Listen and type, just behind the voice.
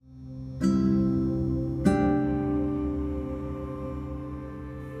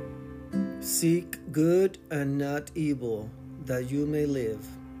Seek good and not evil, that you may live.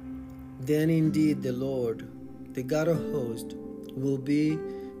 Then indeed the Lord, the God of hosts, will be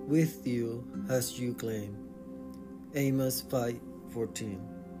with you as you claim. Amos 5:14.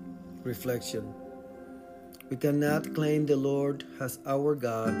 Reflection. We cannot claim the Lord as our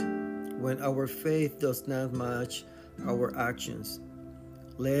God when our faith does not match our actions.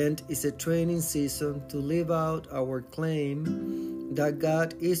 Lent is a training season to live out our claim that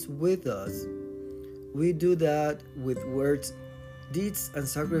God is with us. We do that with words, deeds, and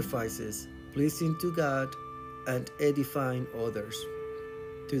sacrifices, pleasing to God and edifying others.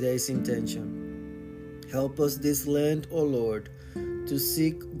 Today's intention. Help us this Lent, O Lord, to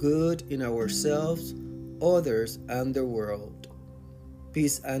seek good in ourselves, others, and the world.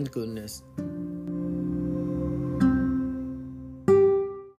 Peace and goodness.